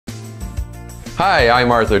Hi,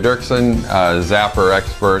 I'm Arthur Dirksen, Zapper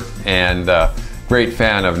expert and great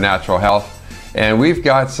fan of natural health. And we've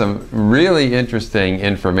got some really interesting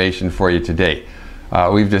information for you today.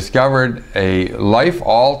 We've discovered a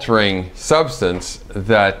life-altering substance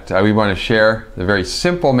that we want to share, the very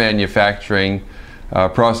simple manufacturing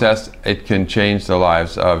process. It can change the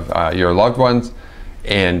lives of your loved ones,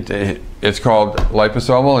 and it's called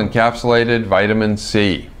liposomal encapsulated vitamin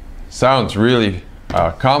C. Sounds really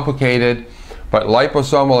complicated, but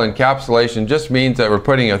liposomal encapsulation just means that we're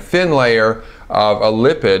putting a thin layer of a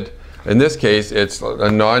lipid. In this case, it's a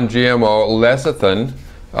non-GMO lecithin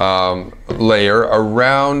layer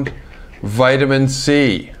around vitamin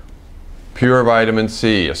C, pure vitamin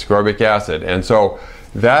C, ascorbic acid. And so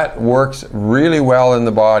that works really well in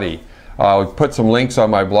the body. I'll put some links on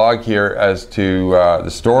my blog here as to the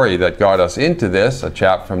story that got us into this. A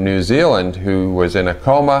chap from New Zealand who was in a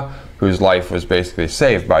coma, whose life was basically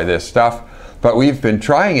saved by this stuff. But we've been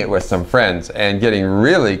trying it with some friends and getting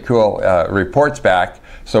really cool reports back.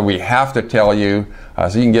 So we have to tell you,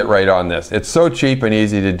 so you can get right on this. It's so cheap and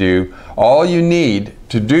easy to do. All you need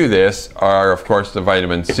to do this are, of course, the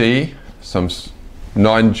vitamin C, some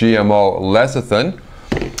non-GMO lecithin,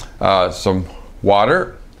 some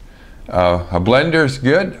water. A blender's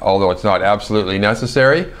good, although it's not absolutely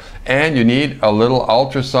necessary. And you need a little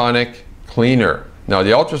ultrasonic cleaner. Now,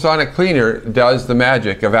 the ultrasonic cleaner does the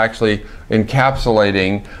magic of actually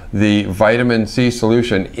encapsulating the vitamin C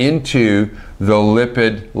solution into the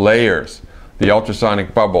lipid layers. The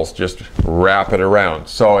ultrasonic bubbles just wrap it around.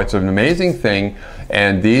 So it's an amazing thing,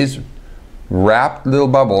 and these wrapped little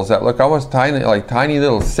bubbles that look almost tiny, like tiny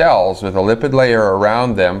little cells with a lipid layer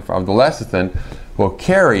around them from the lecithin, will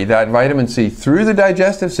carry that vitamin C through the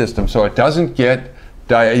digestive system so it doesn't get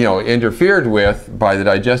interfered with by the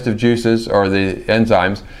digestive juices or the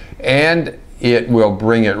enzymes, and it will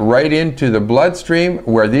bring it right into the bloodstream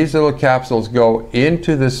where these little capsules go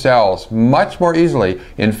into the cells much more easily.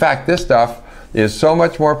 In fact, this stuff is so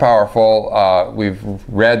much more powerful. We've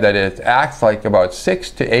read that it acts like about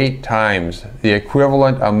 6 to 8 times the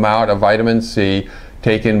equivalent amount of vitamin C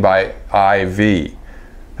taken by IV.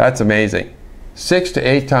 That's amazing. 6 to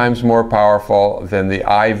 8 times more powerful than the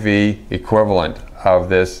IV equivalent of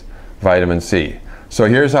this vitamin C. So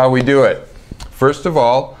here's how we do it. First of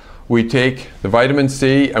all, we take the vitamin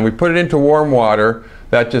C and we put it into warm water.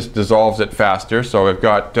 That just dissolves it faster. So we've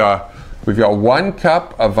got 1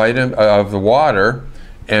 cup of the water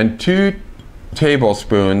and 2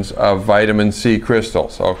 tablespoons of vitamin C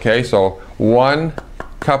crystals. Okay, so 1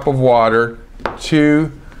 cup of water,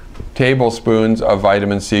 2 tablespoons of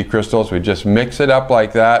vitamin C crystals. We just mix it up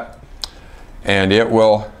like that and it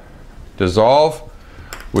will dissolve.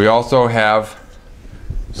 We also have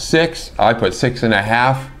I put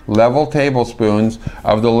 6.5 level tablespoons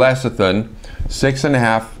of the lecithin,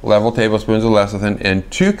 6.5 level tablespoons of lecithin in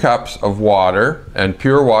 2 cups of water, and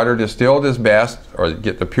pure water, distilled is best, or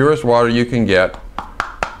get the purest water you can get.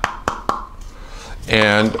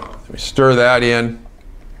 And we stir that in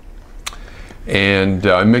and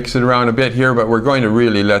mix it around a bit here, but we're going to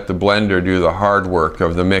really let the blender do the hard work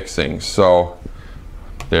of the mixing. So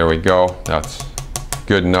there we go. That's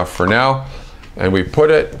good enough for now. And we put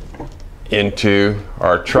it into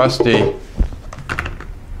our trusty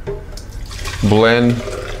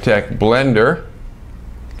BlendTech blender.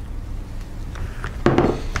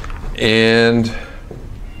 And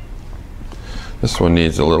this one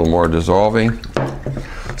needs a little more dissolving.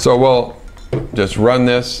 So we'll just run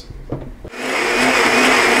this.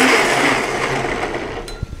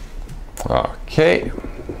 Okay.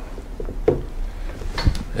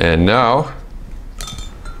 And now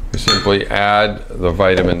we simply add the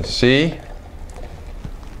vitamin C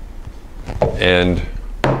and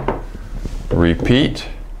repeat.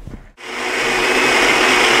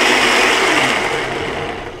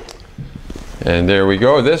 And there we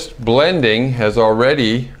go. This blending has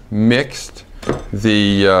already mixed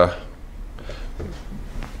the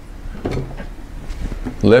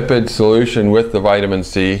lipid solution with the vitamin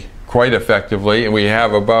C quite effectively, and we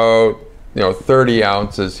have about 30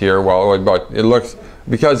 ounces here. Well, it looks,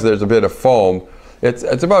 because there's a bit of foam,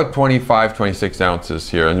 it's about 25, 26 ounces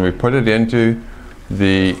here, and we put it into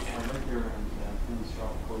the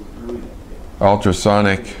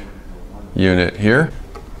ultrasonic unit here.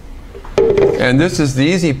 And this is the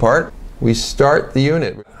easy part. We start the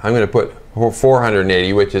unit. I'm going to put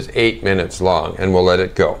 480, which is 8 minutes long, and we'll let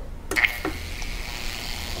it go.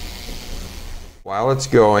 While it's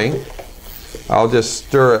going, I'll just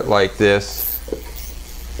stir it like this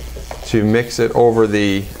to mix it over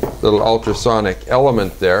the little ultrasonic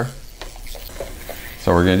element there.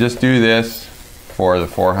 So we're going to just do this for the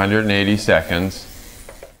 480 seconds.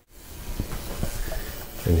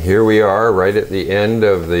 And here we are right at the end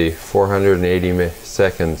of the 480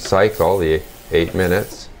 second cycle, the 8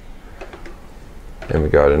 minutes. And we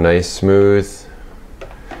got a nice smooth,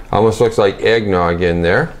 almost looks like eggnog in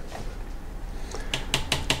there.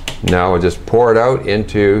 Now we'll just pour it out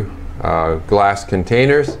into glass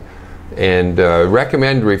containers, and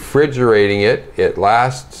recommend refrigerating it. It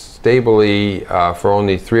lasts stably for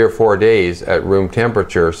only 3 or 4 days at room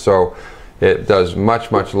temperature, so it does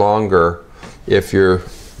much longer if you're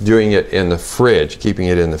doing it in the fridge, keeping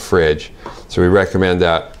it in the fridge. So we recommend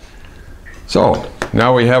that. So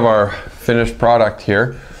now we have our finished product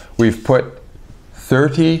here. We've put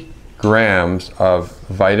 30 grams of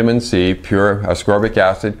vitamin C, pure ascorbic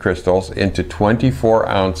acid crystals, into 24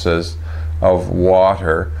 ounces of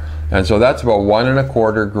water. And so that's about 1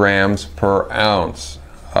 1/4 grams per ounce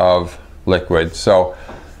of liquid. So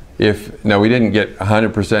now we didn't get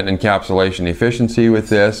 100% encapsulation efficiency with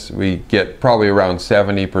this. We get probably around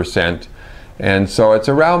 70%. And so it's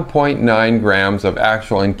around 0.9 grams of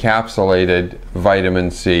actual encapsulated vitamin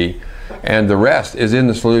C. And the rest is in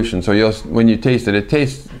the solution. So when you taste it, it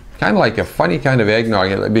tastes kind of like a funny kind of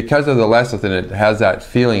eggnog. Because of the lecithin, it has that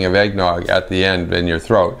feeling of eggnog at the end in your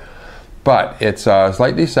throat. But it's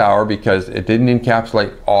slightly sour because it didn't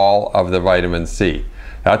encapsulate all of the vitamin C.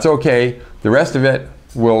 That's okay. The rest of it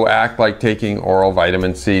will act like taking oral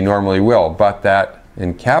vitamin C normally will, but that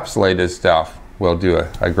encapsulated stuff will do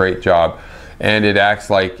a great job. And it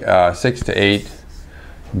acts like 6 to 8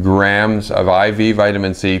 grams of IV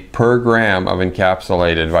vitamin C per gram of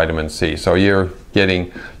encapsulated vitamin C. So you're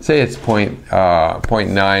getting, say it's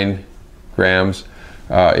 0.9 grams,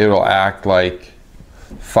 it'll act like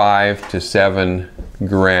 5 to 7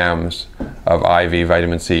 grams of IV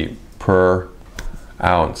vitamin C per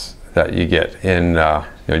ounce that you get in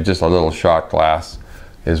just a little shot glass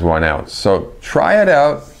is 1 ounce. So try it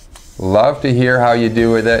out. Love to hear how you do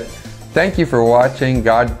with it. Thank you for watching.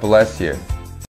 God bless you.